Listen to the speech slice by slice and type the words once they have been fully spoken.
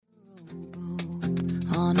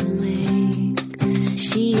on a lake.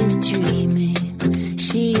 She is dreaming,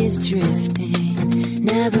 she is drifting,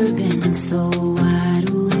 never been so wide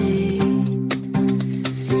awake.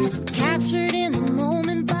 Captured in the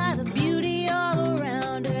moment by the beauty all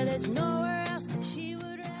around her, there's nowhere else that she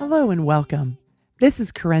would rather. Hello and welcome. This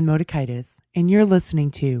is Karen Motikaitis, and you're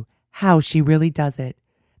listening to How She Really Does It,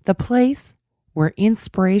 the place where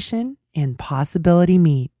inspiration and possibility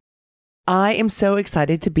meet. I am so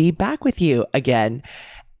excited to be back with you again.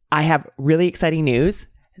 I have really exciting news.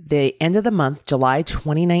 The end of the month, July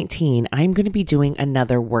 2019, I'm going to be doing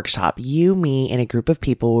another workshop. You, me, and a group of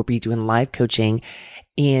people will be doing live coaching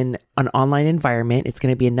in an online environment. It's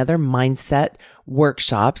going to be another mindset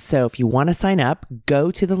workshop. So if you want to sign up,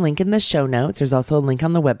 go to the link in the show notes. There's also a link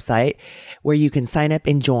on the website where you can sign up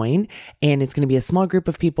and join. And it's going to be a small group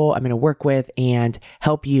of people I'm going to work with and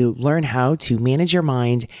help you learn how to manage your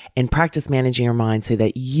mind and practice managing your mind so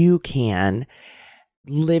that you can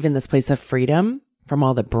live in this place of freedom from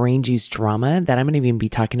all the brain juice drama that I'm going to even be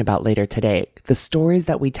talking about later today. The stories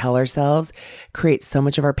that we tell ourselves create so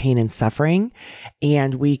much of our pain and suffering,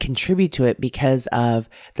 and we contribute to it because of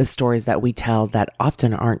the stories that we tell that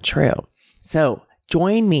often aren't true. So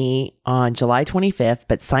join me on July 25th,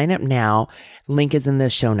 but sign up now. Link is in the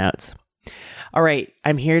show notes. All right,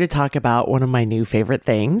 I'm here to talk about one of my new favorite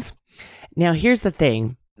things. Now, here's the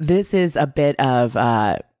thing. This is a bit of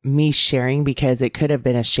me sharing because it could have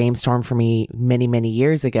been a shame storm for me many, many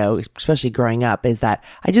years ago, especially growing up, is that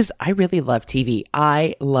I really love TV.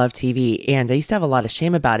 I love TV, and I used to have a lot of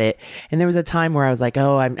shame about it. And there was a time where I was like,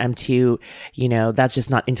 oh, I'm too, that's just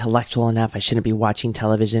not intellectual enough. I shouldn't be watching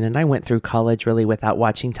television. And I went through college really without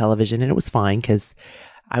watching television, and it was fine because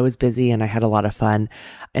I was busy and I had a lot of fun.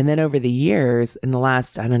 And then over the years, in the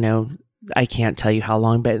last, I can't tell you how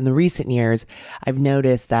long, but in the recent years, I've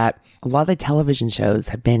noticed that a lot of the television shows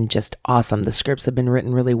have been just awesome. The scripts have been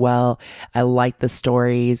written really well. I like the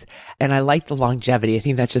stories and I like the longevity. I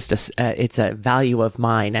think that's just it's a value of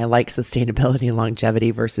mine. I like sustainability and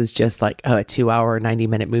longevity versus just like a 2-hour,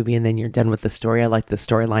 90-minute movie and then you're done with the story. I like the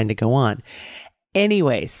storyline to go on.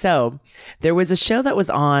 Anyway, so there was a show that was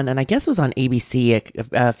on, and I guess it was on ABC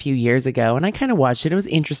a few years ago, and I kind of watched it. It was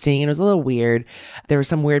interesting, and it was a little weird. There were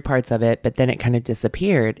some weird parts of it, but then it kind of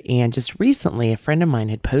disappeared. And just recently, a friend of mine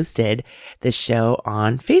had posted this show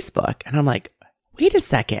on Facebook, and I'm like, wait a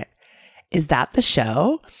second, is that the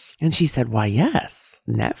show? And she said, why, yes,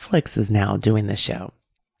 Netflix is now doing the show.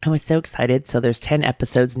 I was so excited. So there's 10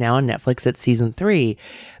 episodes now on Netflix. It's season 3.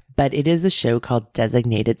 But it is a show called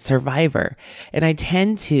Designated Survivor. And I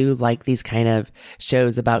tend to like these kind of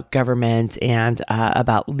shows about government and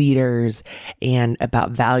about leaders and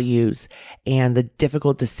about values and the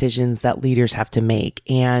difficult decisions that leaders have to make.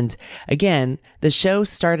 And again, the show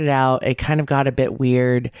started out, it kind of got a bit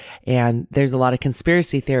weird and there's a lot of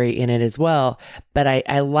conspiracy theory in it as well. But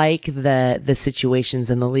I like the situations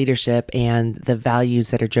and the leadership and the values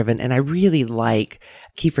that are driven. And I really like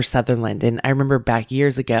Kiefer Sutherland. And I remember back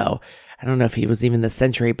years ago, I don't know if he was even this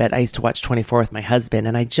century, but I used to watch 24 with my husband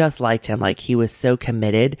and I just liked him. Like he was so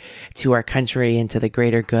committed to our country and to the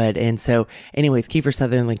greater good. And so anyways, Kiefer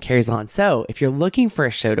Sutherland carries on. So if you're looking for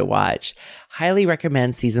a show to watch, highly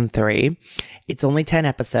recommend season 3. It's only 10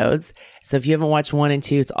 episodes. So if you haven't watched 1 and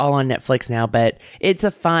 2, it's all on Netflix now, but it's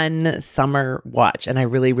a fun summer watch and I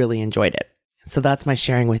really, really enjoyed it. So that's my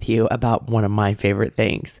sharing with you about one of my favorite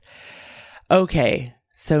things. Okay.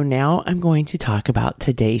 So now I'm going to talk about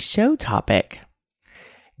today's show topic.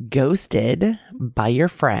 Ghosted by your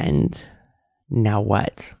friend. Now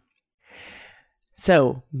what?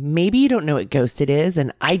 So maybe you don't know what ghosted is,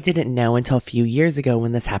 and I didn't know until a few years ago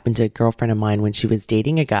when this happened to a girlfriend of mine when she was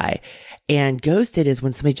dating a guy. And ghosted is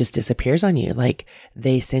when somebody just disappears on you. Like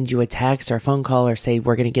they send you a text or a phone call or say,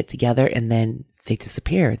 we're going to get together, and then they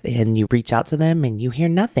disappear. And you reach out to them and you hear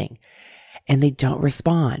nothing. And they don't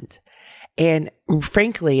respond. And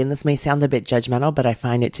frankly, and this may sound a bit judgmental, but I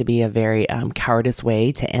find it to be a very cowardice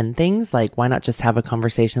way to end things. Like, why not just have a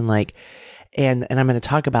conversation and I'm going to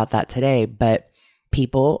talk about that today, but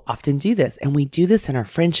people often do this. And we do this in our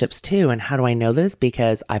friendships too. And how do I know this?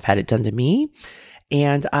 Because I've had it done to me.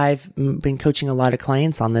 And I've been coaching a lot of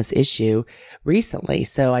clients on this issue recently.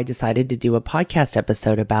 So I decided to do a podcast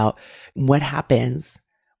episode about what happens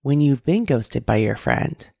when you've been ghosted by your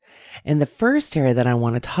friend. And the first area that I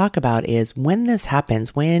want to talk about is when this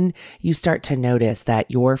happens, when you start to notice that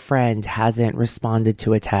your friend hasn't responded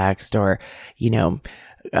to a text or,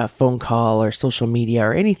 a phone call or social media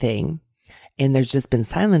or anything, and there's just been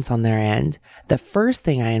silence on their end, the first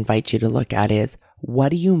thing I invite you to look at is, what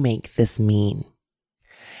do you make this mean?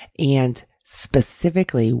 And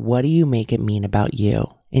specifically, what do you make it mean about you?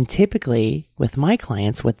 And typically with my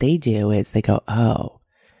clients, what they do is they go, oh,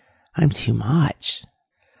 I'm too much.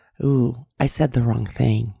 Ooh, I said the wrong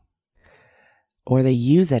thing. Or they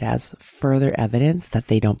use it as further evidence that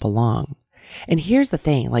they don't belong. And here's the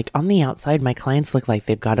thing, like on the outside, my clients look like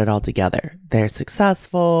they've got it all together. They're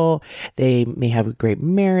successful. They may have a great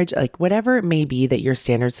marriage, like whatever it may be that your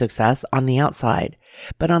standard success on the outside.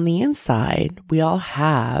 But on the inside, we all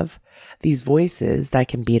have these voices that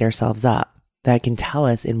can beat ourselves up, that can tell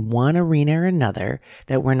us in one arena or another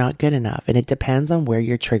that we're not good enough. And it depends on where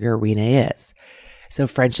your trigger arena is. So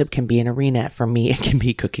friendship can be an arena. For me, it can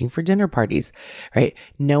be cooking for dinner parties, right?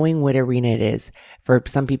 Knowing what arena it is. For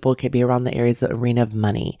some people, it could be around the areas of arena of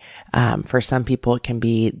money. For some people, it can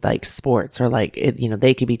be like sports or like,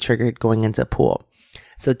 they could be triggered going into a pool.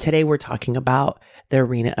 So today we're talking about the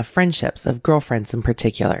arena of friendships, of girlfriends in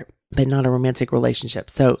particular, but not a romantic relationship.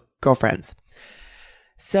 So girlfriends.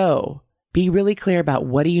 So be really clear about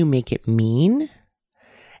what do you make it mean?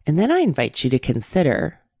 And then I invite you to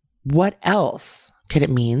consider what else could it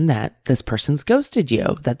mean that this person's ghosted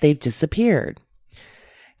you, that they've disappeared?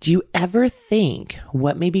 Do you ever think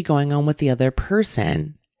what may be going on with the other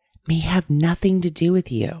person may have nothing to do with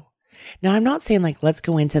you? Now, I'm not saying like, let's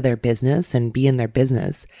go into their business and be in their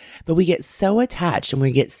business, but we get so attached and we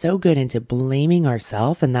get so good into blaming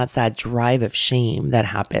ourselves. And that's that drive of shame that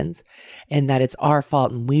happens and that it's our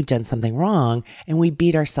fault and we've done something wrong and we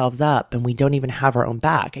beat ourselves up and we don't even have our own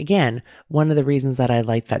back. Again, one of the reasons that I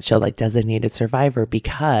like that show, like Designated Survivor,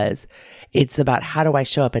 because it's about how do I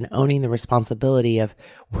show up and owning the responsibility of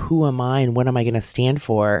who am I and what am I going to stand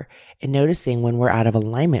for and noticing when we're out of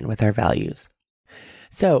alignment with our values.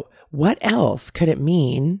 So what else could it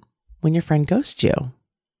mean when your friend ghosts you?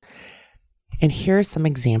 And here are some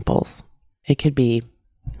examples. It could be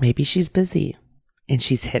maybe she's busy and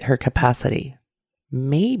she's hit her capacity.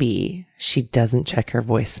 Maybe she doesn't check her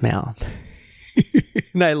voicemail.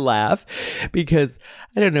 And I laugh because,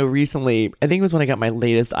 I don't know, recently, I think it was when I got my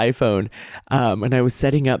latest iPhone, and I was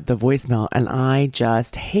setting up the voicemail, and I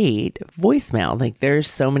just hate voicemail. Like there's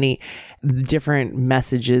so many different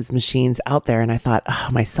messages machines out there. And I thought, oh,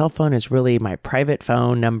 my cell phone is really my private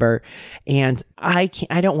phone number. And I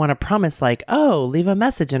don't want to promise like, oh, leave a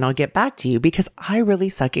message and I'll get back to you, because I really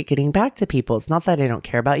suck at getting back to people. It's not that I don't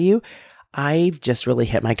care about you. I've just really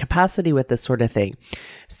hit my capacity with this sort of thing.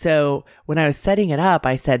 So when I was setting it up,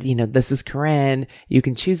 I said, this is Corinne. You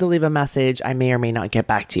can choose to leave a message. I may or may not get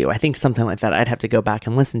back to you. I think something like that. I'd have to go back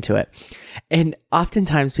and listen to it. And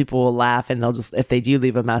oftentimes people will laugh and they'll just, if they do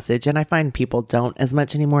leave a message, and I find people don't as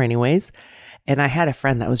much anymore anyways. And I had a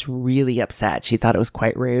friend that was really upset. She thought it was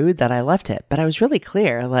quite rude that I left it, but I was really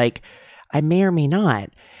clear, like I may or may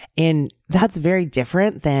not. And that's very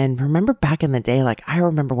different than, remember back in the day, like I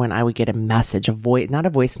remember when I would get a message, not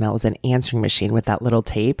a voicemail, it was an answering machine with that little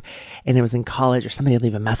tape. And it was in college, or somebody would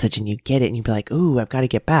leave a message and you get it and you'd be like, ooh, I've got to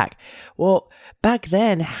get back. Well, back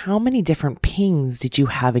then, how many different pings did you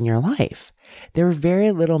have in your life? There were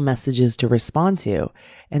very little messages to respond to.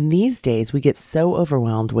 And these days we get so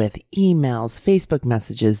overwhelmed with emails, Facebook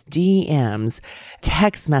messages, DMs,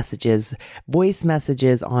 text messages, voice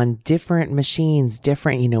messages on different machines,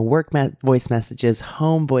 different, work voice messages,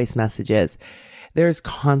 home voice messages. There's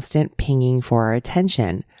constant pinging for our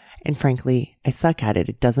attention. And frankly, I suck at it.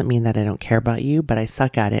 It doesn't mean that I don't care about you, but I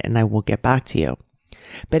suck at it and I will get back to you.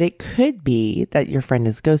 But it could be that your friend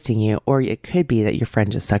is ghosting you, or it could be that your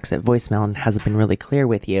friend just sucks at voicemail and hasn't been really clear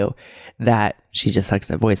with you that she just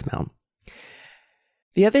sucks at voicemail.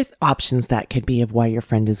 The other options that could be of why your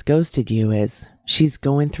friend has ghosted you is she's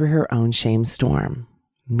going through her own shame storm.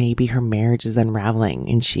 Maybe her marriage is unraveling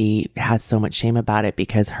and she has so much shame about it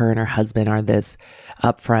because her and her husband are this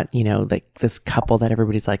upfront, like this couple that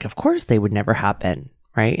everybody's like, of course they would never happen,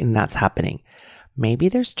 right? And that's happening. Maybe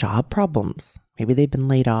there's job problems. Maybe they've been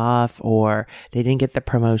laid off, or they didn't get the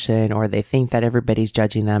promotion, or they think that everybody's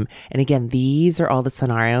judging them. And again, these are all the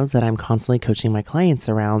scenarios that I'm constantly coaching my clients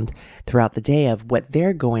around throughout the day of what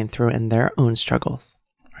they're going through and their own struggles,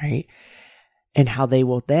 right? And how they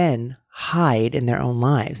will then hide in their own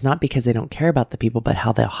lives, not because they don't care about the people, but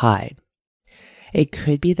how they'll hide. It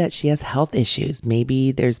could be that she has health issues.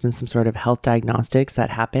 Maybe there's been some sort of health diagnostics that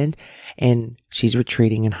happened and she's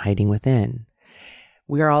retreating and hiding within.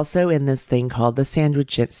 We are also in this thing called the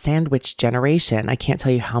sandwich generation. I can't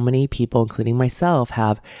tell you how many people, including myself,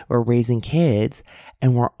 we're raising kids,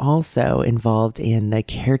 and we're also involved in the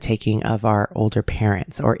caretaking of our older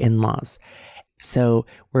parents or in-laws. So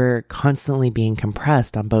we're constantly being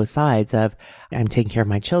compressed on both sides of, I'm taking care of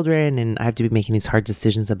my children and I have to be making these hard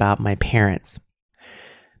decisions about my parents.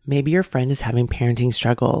 Maybe your friend is having parenting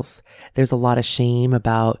struggles. There's a lot of shame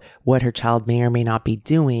about what her child may or may not be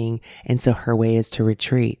doing, and so her way is to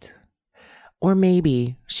retreat. Or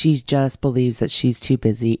maybe she just believes that she's too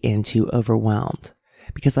busy and too overwhelmed.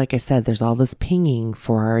 Because like I said, there's all this pinging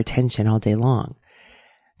for our attention all day long.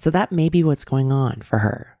 So that may be what's going on for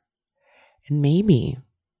her. And maybe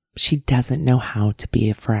she doesn't know how to be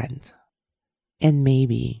a friend. And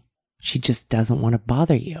maybe she just doesn't want to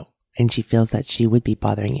bother you, and she feels that she would be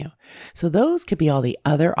bothering you. So those could be all the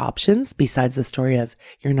other options besides the story of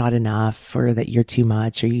you're not enough, or that you're too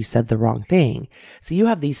much, or you said the wrong thing. So you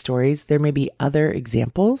have these stories. There may be other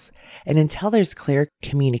examples. And until there's clear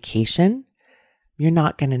communication, you're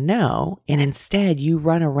not going to know. And instead, you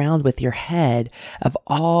run around with your head of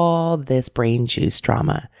all this brain juice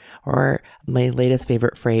drama. Or my latest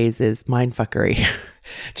favorite phrase is mindfuckery.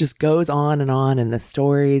 Just goes on, and the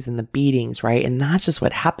stories and the beatings, right? And that's just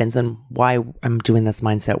what happens, and why I'm doing this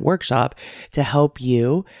mindset workshop to help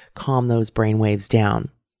you calm those brain waves down.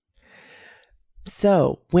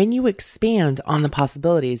 So when you expand on the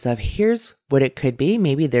possibilities of here's what it could be,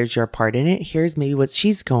 maybe there's your part in it, here's maybe what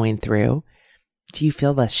she's going through. Do you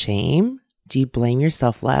feel less shame? Do you blame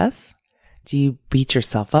yourself less? Do you beat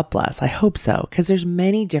yourself up less? I hope so, because there's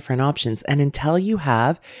many different options. And until you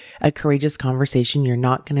have a courageous conversation, you're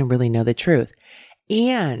not going to really know the truth.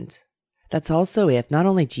 And that's also if not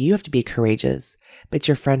only do you have to be courageous, but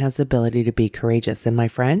your friend has the ability to be courageous. And my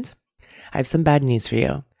friend, I have some bad news for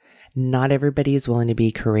you. Not everybody is willing to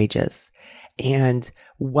be courageous. And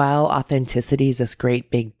while authenticity is this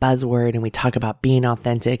great big buzzword, and we talk about being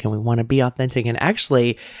authentic and we want to be authentic, and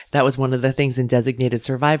actually that was one of the things in Designated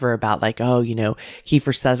Survivor about like, oh, you know,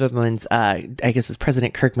 Kiefer Sutherland's, I guess his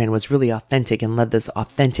President Kirkman was really authentic and led this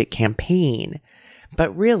authentic campaign.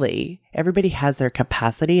 But really, everybody has their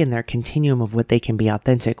capacity and their continuum of what they can be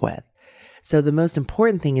authentic with. So the most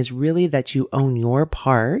important thing is really that you own your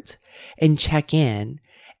part and check in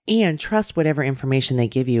and trust whatever information they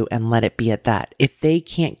give you and let it be at that. If they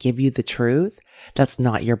can't give you the truth, that's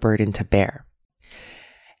not your burden to bear.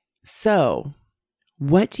 So,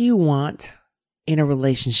 what do you want in a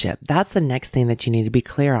relationship? That's the next thing that you need to be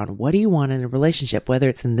clear on. What do you want in a relationship, whether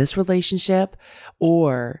it's in this relationship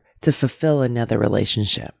or to fulfill another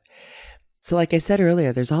relationship? So like I said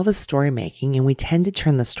earlier, there's all this story making, and we tend to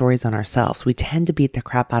turn the stories on ourselves. We tend to beat the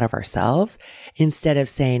crap out of ourselves instead of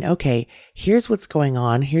saying, okay, here's what's going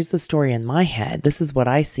on. Here's the story in my head. This is what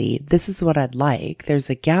I see. This is what I'd like. There's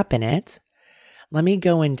a gap in it. Let me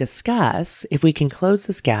go and discuss if we can close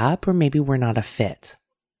this gap, or maybe we're not a fit.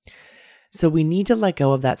 So we need to let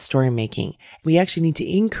go of that story making. We actually need to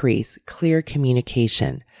increase clear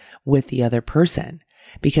communication with the other person.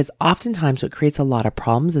 Because oftentimes what creates a lot of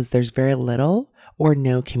problems is there's very little or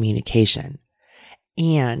no communication.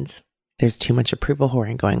 And there's too much approval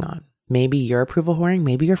whoring going on. Maybe you're approval whoring.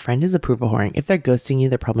 Maybe your friend is approval whoring. If they're ghosting you,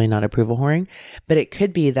 they're probably not approval whoring. But it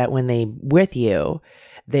could be that when they with you,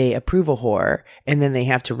 they approval whore and then they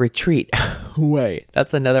have to retreat away.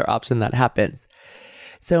 That's another option that happens.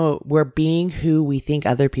 So we're being who we think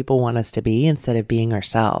other people want us to be instead of being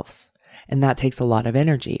ourselves. And that takes a lot of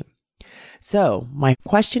energy. So my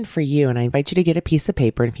question for you, and I invite you to get a piece of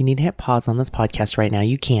paper, and if you need to hit pause on this podcast right now,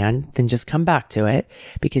 you can, then just come back to it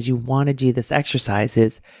because you want to do this exercise,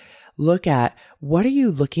 is look at what are you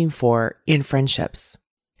looking for in friendships?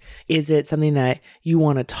 Is it something that you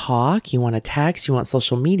want to talk, you want to text, you want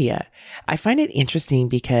social media? I find it interesting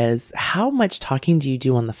because how much talking do you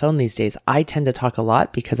do on the phone these days? I tend to talk a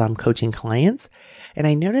lot because I'm coaching clients, and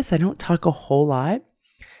I notice I don't talk a whole lot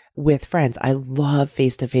with friends. I love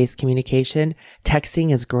face-to-face communication.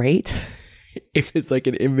 Texting is great if it's like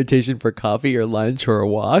an invitation for coffee or lunch or a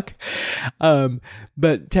walk.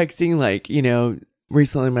 But texting, like, you know,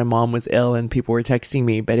 recently my mom was ill and people were texting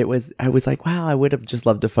me, but I was like, wow, I would have just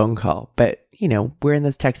loved a phone call. But, you know, we're in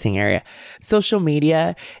this texting area. Social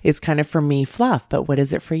media is kind of for me fluff, but what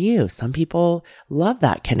is it for you? Some people love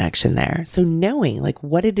that connection there. So knowing like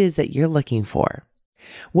what it is that you're looking for.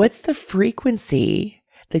 What's the frequency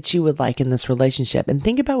that you would like in this relationship? And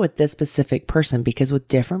think about with this specific person, because with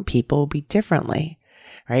different people it'll be differently,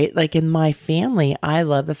 right? Like in my family, I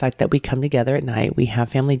love the fact that we come together at night, we have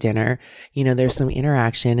family dinner, you know, there's some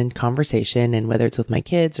interaction and conversation, and whether it's with my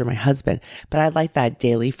kids or my husband, but I like that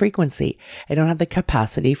daily frequency. I don't have the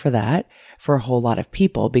capacity for that for a whole lot of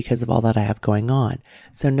people because of all that I have going on.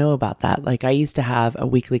 So know about that. Like I used to have a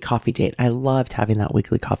weekly coffee date. I loved having that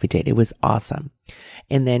weekly coffee date. It was awesome.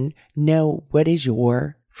 And then know what is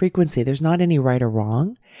your frequency. There's not any right or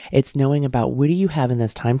wrong. It's knowing about what do you have in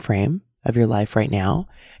this time frame of your life right now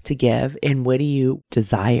to give, and what do you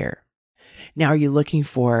desire? Now, are you looking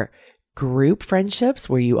for group friendships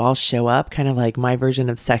where you all show up, kind of like my version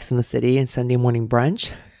of Sex in the City and Sunday morning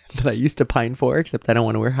brunch that I used to pine for, except I don't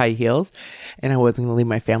want to wear high heels. And I wasn't going to leave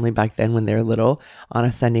my family back then when they were little. On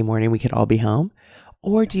a Sunday morning, we could all be home.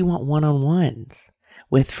 Or do you want one-on-ones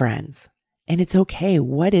with friends? And it's okay.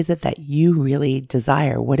 What is it that you really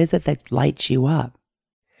desire? What is it that lights you up?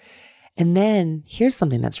 And then here's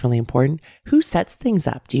something that's really important. Who sets things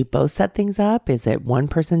up? Do you both set things up? Is it one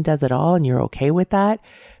person does it all and you're okay with that?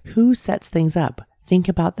 Who sets things up? Think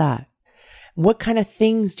about that. What kind of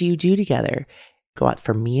things do you do together? Go out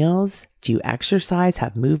for meals? Do you exercise,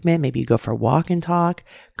 have movement? Maybe you go for a walk and talk.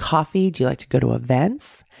 Coffee? Do you like to go to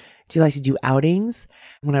events? Do you like to do outings?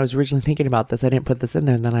 When I was originally thinking about this, I didn't put this in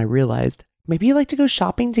there. And then I realized maybe you like to go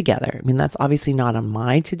shopping together. I mean, that's obviously not on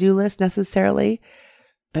my to-do list necessarily,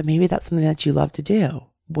 but maybe that's something that you love to do.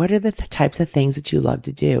 What are the types of things that you love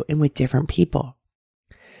to do and with different people?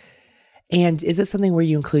 And is it something where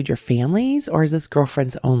you include your families or is this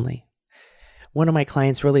girlfriends only? One of my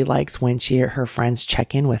clients really likes when her friends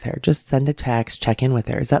check in with her. Just send a text, check in with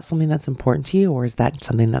her. Is that something that's important to you or is that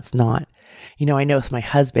something that's not? You know, I know with my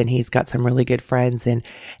husband, he's got some really good friends and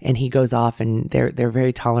he goes off and they're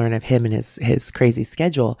very tolerant of him and his crazy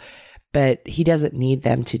schedule. But he doesn't need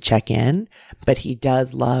them to check in, but he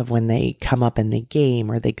does love when they come up and they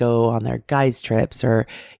game or they go on their guys trips or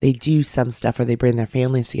they do some stuff or they bring their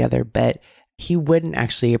families together. But he wouldn't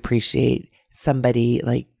actually appreciate somebody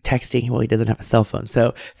like texting him. Well, he doesn't have a cell phone.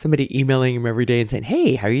 So somebody emailing him every day and saying,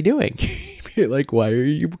 hey, how are you doing? Like, why are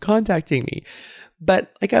you contacting me?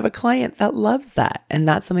 But like I have a client that loves that. And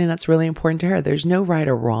that's something that's really important to her. There's no right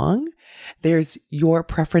or wrong. There's your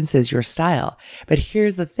preferences, your style. But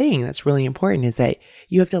here's the thing that's really important is that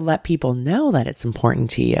you have to let people know that it's important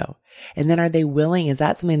to you. And then are they willing? Is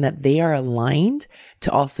that something that they are aligned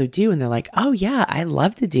to also do? And they're like, oh yeah, I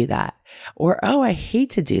love to do that. Or, oh, I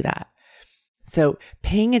hate to do that. So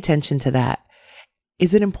paying attention to that.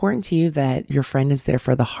 Is it important to you that your friend is there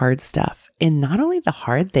for the hard stuff? And not only the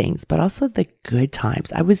hard things, but also the good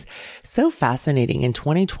times. I was so fascinating in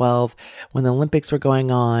 2012 when the Olympics were going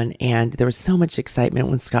on and there was so much excitement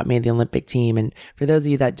when Scott made the Olympic team. And for those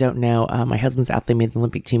of you that don't know, my husband's athlete made the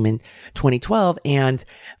Olympic team in 2012 and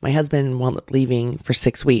my husband wound up leaving for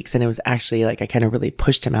 6 weeks. And it was actually like, I kind of really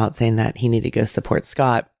pushed him out saying that he needed to go support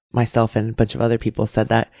Scott. Myself and a bunch of other people said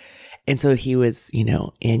that. And so he was,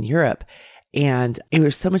 in Europe. And it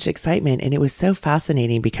was so much excitement and it was so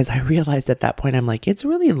fascinating because I realized at that point, I'm like, it's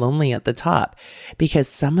really lonely at the top because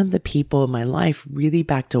some of the people in my life really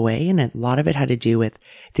backed away. And a lot of it had to do with,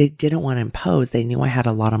 they didn't want to impose. They knew I had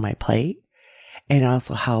a lot on my plate and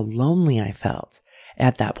also how lonely I felt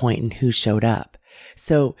at that point and who showed up.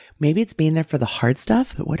 So maybe it's being there for the hard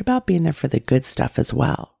stuff, but what about being there for the good stuff as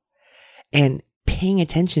well? And paying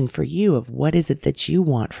attention for you of what is it that you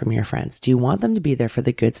want from your friends. Do you want them to be there for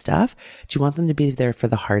the good stuff? Do you want them to be there for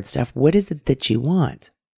the hard stuff? What is it that you want?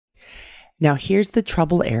 Now, here's the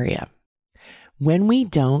trouble area. When we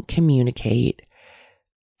don't communicate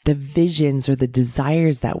the visions or the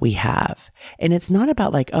desires that we have, and it's not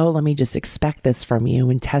about like, oh, let me just expect this from you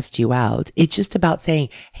and test you out. It's just about saying,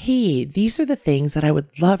 hey, these are the things that I would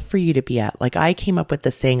love for you to be at. Like I came up with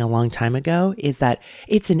this saying a long time ago is that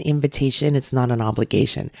it's an invitation. It's not an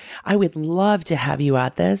obligation. I would love to have you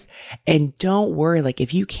at this and don't worry. Like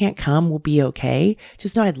if you can't come, we'll be okay.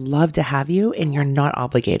 Just know I'd love to have you and you're not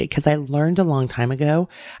obligated because I learned a long time ago.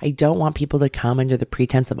 I don't want people to come under the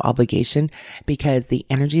pretense of obligation because the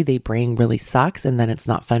energy they bring really sucks and then it's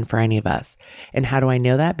not fun for any of us. And how do I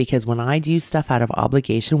know that? Because when I do stuff out of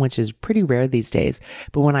obligation, which is pretty rare these days,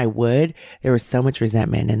 but when I would, there was so much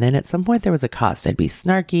resentment. And then at some point there was a cost. I'd be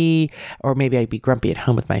snarky or maybe I'd be grumpy at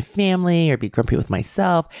home with my family or be grumpy with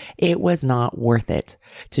myself. It was not worth it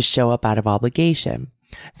to show up out of obligation.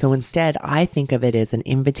 So instead, I think of it as an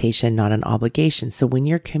invitation, not an obligation. So when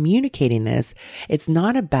you're communicating this, it's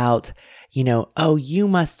not about, oh, you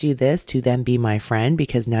must do this to then be my friend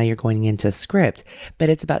because now you're going into script, but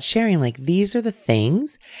it's about sharing like, these are the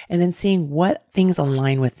things and then seeing what things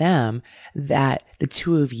align with them that the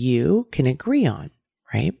two of you can agree on,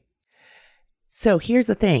 right? So here's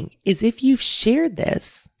the thing is if you've shared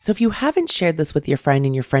this, so if you haven't shared this with your friend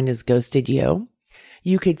and your friend has ghosted you,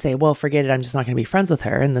 you could say, well, forget it. I'm just not going to be friends with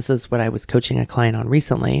her. And this is what I was coaching a client on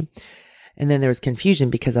recently. And then there was confusion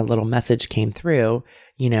because a little message came through,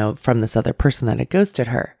 from this other person that had ghosted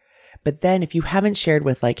her. But then if you haven't shared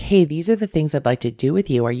with like, hey, these are the things I'd like to do with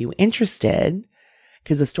you. Are you interested?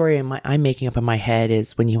 Because the story I'm making up in my head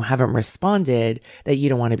is when you haven't responded that you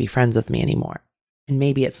don't want to be friends with me anymore. And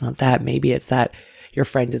maybe it's not that. Maybe it's that, your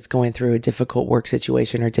friend is going through a difficult work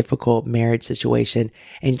situation or difficult marriage situation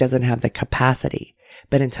and doesn't have the capacity.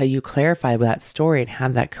 But until you clarify that story and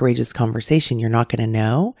have that courageous conversation, you're not going to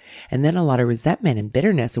know. And then a lot of resentment and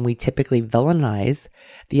bitterness. And we typically villainize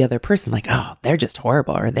the other person like, oh, they're just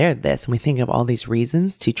horrible or they're this. And we think of all these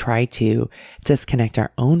reasons to try to disconnect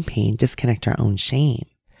our own pain, disconnect our own shame.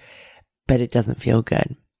 But it doesn't feel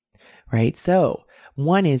good, right? So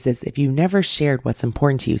one is if you've never shared what's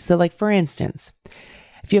important to you. So like, for instance,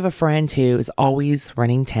 if you have a friend who is always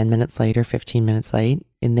running 10 minutes late or 15 minutes late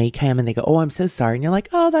and they come and they go, oh, I'm so sorry. And you're like,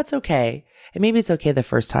 oh, that's okay. And maybe it's okay the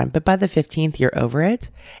first time, but by the 15th, you're over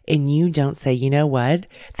it. And you don't say, you know what?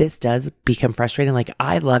 This does become frustrating. Like,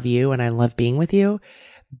 I love you and I love being with you,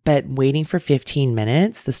 but waiting for 15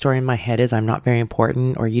 minutes, the story in my head is I'm not very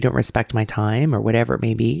important or you don't respect my time or whatever it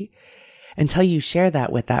may be. Until you share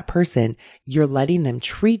that with that person, you're letting them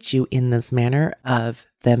treat you in this manner of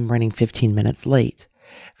them running 15 minutes late.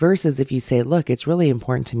 Versus if you say, look, it's really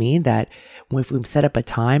important to me that if we set up a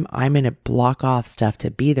time, I'm going to block off stuff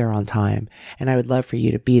to be there on time. And I would love for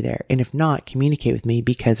you to be there. And if not, communicate with me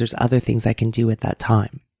because there's other things I can do at that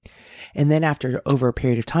time. And then after over a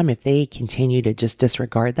period of time, if they continue to just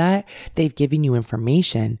disregard that, they've given you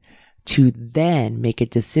information to then make a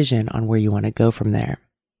decision on where you want to go from there.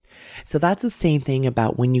 So that's the same thing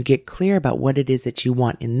about when you get clear about what it is that you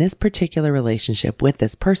want in this particular relationship with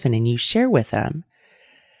this person and you share with them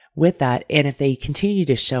with that. And if they continue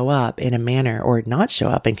to show up in a manner or not show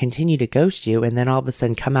up and continue to ghost you and then all of a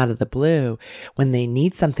sudden come out of the blue when they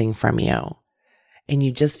need something from you and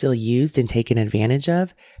you just feel used and taken advantage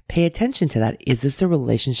of, pay attention to that. Is this a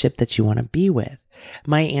relationship that you want to be with?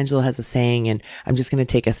 Maya Angelou has a saying, and I'm just going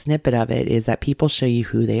to take a snippet of it, is that people show you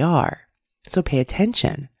who they are. So pay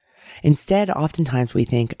attention. Instead, oftentimes we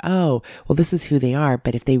think, oh, well, this is who they are.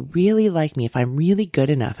 But if they really like me, if I'm really good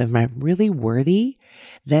enough, if I'm really worthy,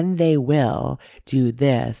 then they will do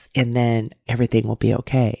this and then everything will be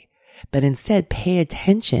okay. But instead, pay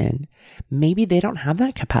attention. Maybe they don't have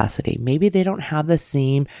that capacity. Maybe they don't have the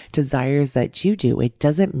same desires that you do. It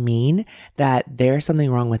doesn't mean that there's something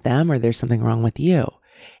wrong with them or there's something wrong with you.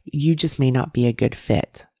 You just may not be a good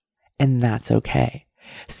fit. And that's okay.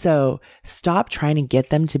 So stop trying to get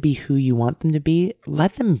them to be who you want them to be.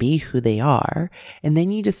 Let them be who they are. And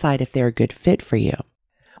then you decide if they're a good fit for you.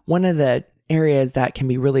 One of the areas that can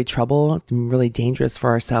be really trouble, really dangerous for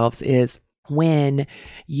ourselves is when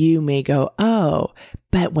you may go, oh,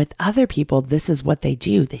 but with other people, this is what they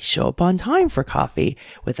do. They show up on time for coffee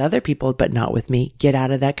with other people, but not with me. Get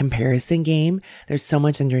out of that comparison game. There's so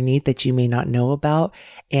much underneath that you may not know about,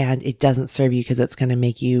 and it doesn't serve you because it's going to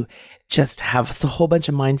make you just have a whole bunch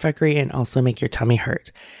of mindfuckery and also make your tummy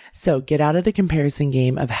hurt. So get out of the comparison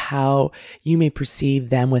game of how you may perceive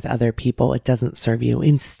them with other people. It doesn't serve you.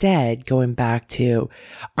 Instead, going back to,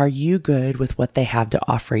 are you good with what they have to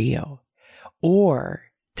offer you? Or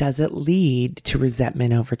does it lead to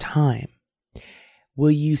resentment over time?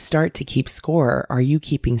 Will you start to keep score? Are you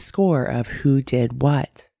keeping score of who did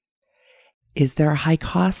what? Is there a high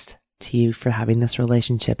cost to you for having this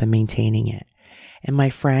relationship and maintaining it? And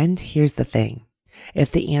my friend, here's the thing.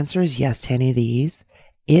 If the answer is yes to any of these,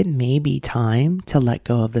 it may be time to let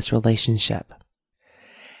go of this relationship.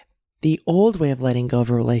 The old way of letting go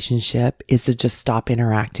of a relationship is to just stop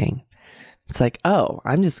interacting. It's like, oh,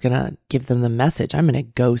 I'm just going to give them the message. I'm going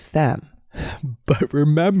to ghost them. But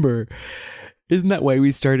remember, isn't that why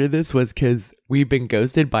we started this? Was because we've been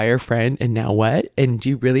ghosted by our friend and now what? And do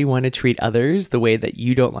you really want to treat others the way that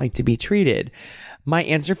you don't like to be treated? My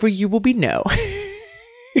answer for you will be no.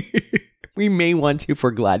 We may want to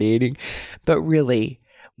for gladiating, but really,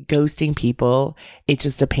 ghosting people, it's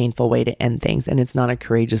just a painful way to end things and it's not a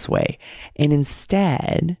courageous way. And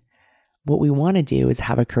instead, what we want to do is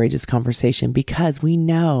have a courageous conversation because we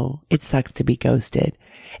know it sucks to be ghosted.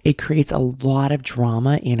 It creates a lot of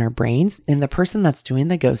drama in our brains. And the person that's doing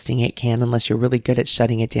the ghosting, it can, unless you're really good at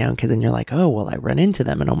shutting it down, because then you're like, oh, well, I run into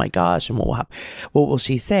them and oh my gosh, and what will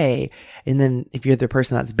she say? And then if you're the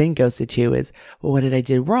person that's been ghosted to is, well, what did I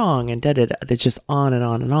do wrong? And da-da-da. That's just on and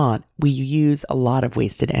on and on. We use a lot of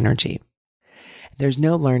wasted energy. There's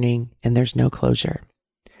no learning and there's no closure.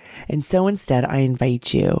 And so instead, I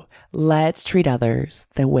invite you, let's treat others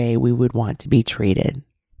the way we would want to be treated.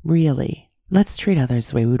 Really, let's treat others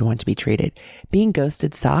the way we would want to be treated. Being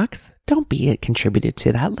ghosted sucks. Don't be it contributed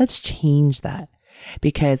to that. Let's change that.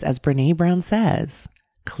 Because as Brene Brown says,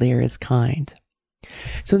 clear is kind.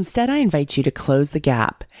 So instead, I invite you to close the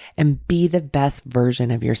gap and be the best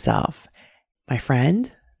version of yourself. My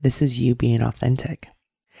friend, this is you being authentic.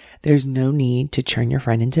 There's no need to turn your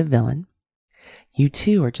friend into a villain. You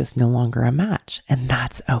two are just no longer a match, and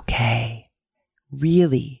that's okay.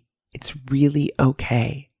 really, it's really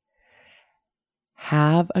okay.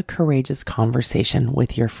 Have a courageous conversation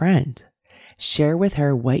with your friend. Share with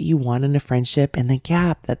her what you want in a friendship and the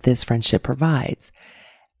gap that this friendship provides.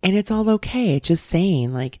 And it's all okay. It's just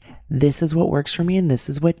saying, like, this is what works for me and this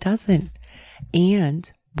is what doesn't.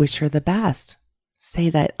 And wish her the best.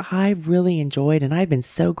 Say that I really enjoyed and I've been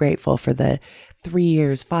so grateful for the 3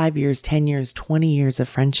 years, 5 years, 10 years, 20 years of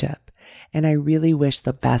friendship. And I really wish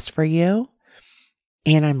the best for you.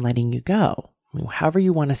 And I'm letting you go. However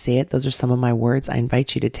you want to say it, those are some of my words. I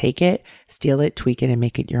invite you to take it, steal it, tweak it, and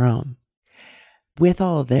make it your own. With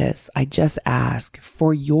all of this, I just ask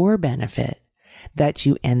for your benefit that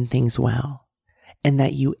you end things well and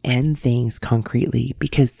that you end things concretely,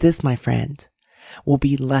 because this, my friend, will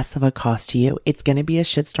be less of a cost to you. It's going to be a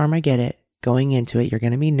shitstorm. I get it. Going into it, you're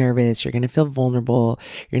going to be nervous. You're going to feel vulnerable.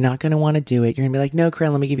 You're not going to want to do it. You're going to be like, no,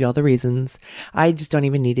 Corinne, let me give you all the reasons. I just don't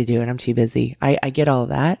even need to do it. I'm too busy. I get all of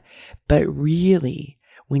that. But really,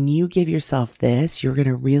 when you give yourself this, you're going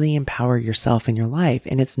to really empower yourself in your life.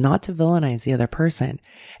 And it's not to villainize the other person.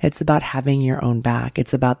 It's about having your own back.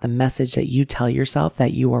 It's about the message that you tell yourself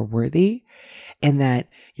that you are worthy and that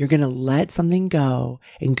you're going to let something go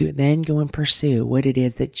and then go and pursue what it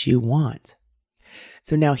is that you want.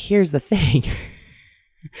 So now here's the thing.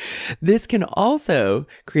 This can also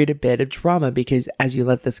create a bit of drama because as you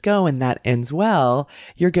let this go and that ends well,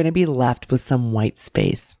 you're going to be left with some white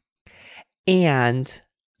space. And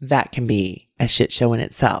that can be a shit show in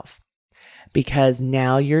itself because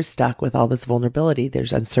now you're stuck with all this vulnerability.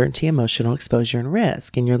 There's uncertainty, emotional exposure, and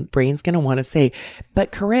risk. And your brain's going to want to say,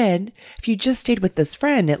 but Corinne, if you just stayed with this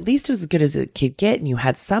friend, at least it was as good as it could get and you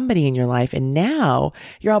had somebody in your life and now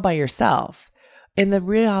you're all by yourself. And the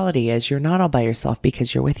reality is you're not all by yourself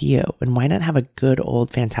because you're with you. And why not have a good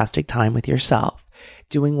old fantastic time with yourself,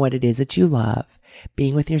 doing what it is that you love,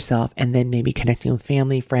 being with yourself, and then maybe connecting with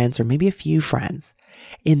family, friends, or maybe a few friends.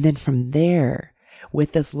 And then from there,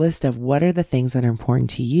 with this list of what are the things that are important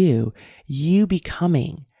to you, you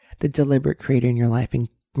becoming the deliberate creator in your life and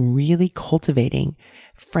really cultivating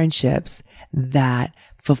friendships that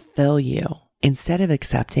fulfill you instead of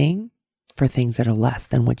accepting for things that are less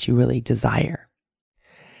than what you really desire.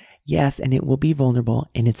 Yes, and it will be vulnerable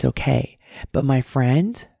and it's okay. But my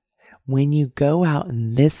friend, when you go out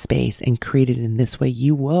in this space and create it in this way,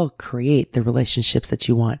 you will create the relationships that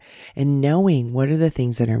you want. And knowing what are the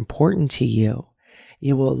things that are important to you,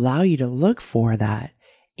 it will allow you to look for that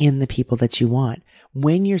in the people that you want.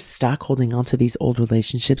 When you're stuck holding on to these old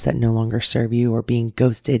relationships that no longer serve you or being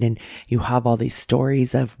ghosted and you have all these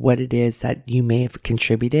stories of what it is that you may have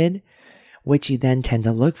contributed, what you then tend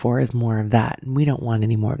to look for is more of that. And we don't want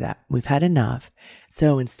any more of that. We've had enough.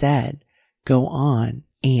 So instead, go on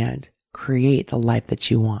and create the life that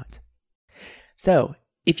you want. So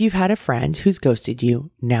if you've had a friend who's ghosted you,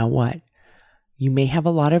 now what? You may have a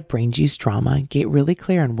lot of brain juice drama. Get really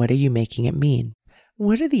clear on what are you making it mean.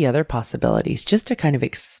 What are the other possibilities just to kind of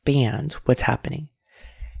expand what's happening?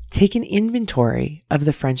 Take an inventory of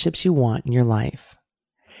the friendships you want in your life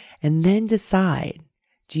and then decide,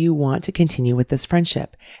 do you want to continue with this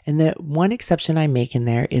friendship? And the one exception I make in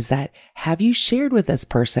there is that have you shared with this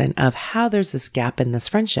person of how there's this gap in this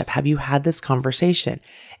friendship? Have you had this conversation?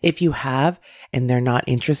 If you have and they're not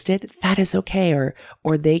interested, that is okay.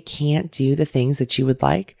 Or they can't do the things that you would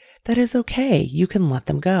like, that is okay. You can let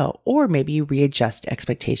them go. Or maybe you readjust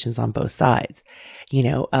expectations on both sides,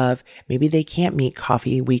 of maybe they can't meet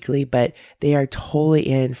coffee weekly, but they are totally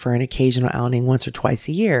in for an occasional outing once or twice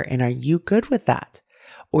a year. And are you good with that?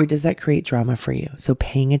 Or does that create drama for you? So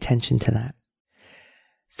paying attention to that.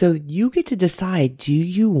 So you get to decide, do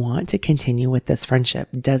you want to continue with this friendship?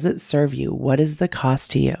 Does it serve you? What is the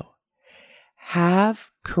cost to you?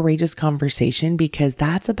 Have courageous conversation because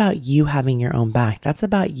that's about you having your own back. That's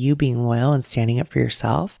about you being loyal and standing up for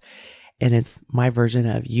yourself. And it's my version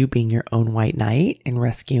of you being your own white knight and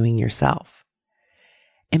rescuing yourself.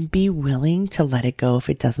 And be willing to let it go if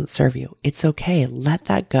it doesn't serve you. It's okay. Let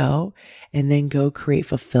that go and then go create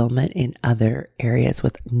fulfillment in other areas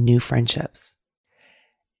with new friendships.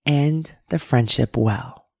 End the friendship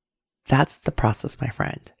well. That's the process, my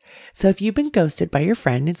friend. So if you've been ghosted by your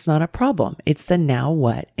friend, it's not a problem. It's the now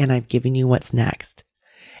what, and I've given you what's next.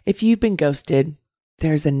 If you've been ghosted,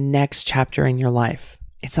 there's a next chapter in your life.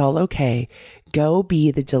 It's all okay. Go be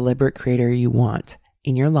the deliberate creator you want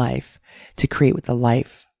in your life to create with the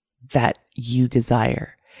life that you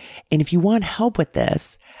desire. And if you want help with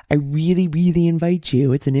this, I really, really invite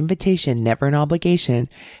you. It's an invitation, never an obligation,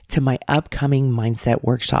 to my upcoming mindset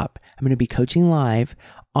workshop. I'm going to be coaching live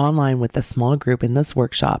online with a small group in this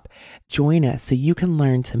workshop. Join us so you can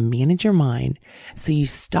learn to manage your mind, so you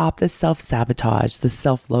stop the self-sabotage, the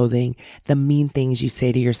self-loathing, the mean things you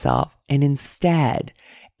say to yourself, and instead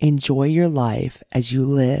enjoy your life as you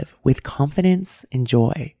live with confidence and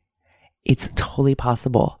joy. It's totally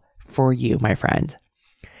possible for you, my friend.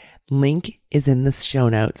 Link is in the show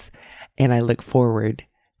notes, and I look forward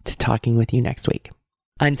to talking with you next week.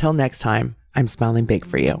 Until next time, I'm smiling big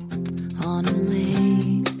for you. On a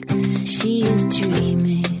lake, she is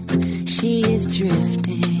dreaming, she is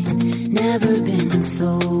drifting, never been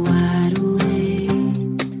so wide awake.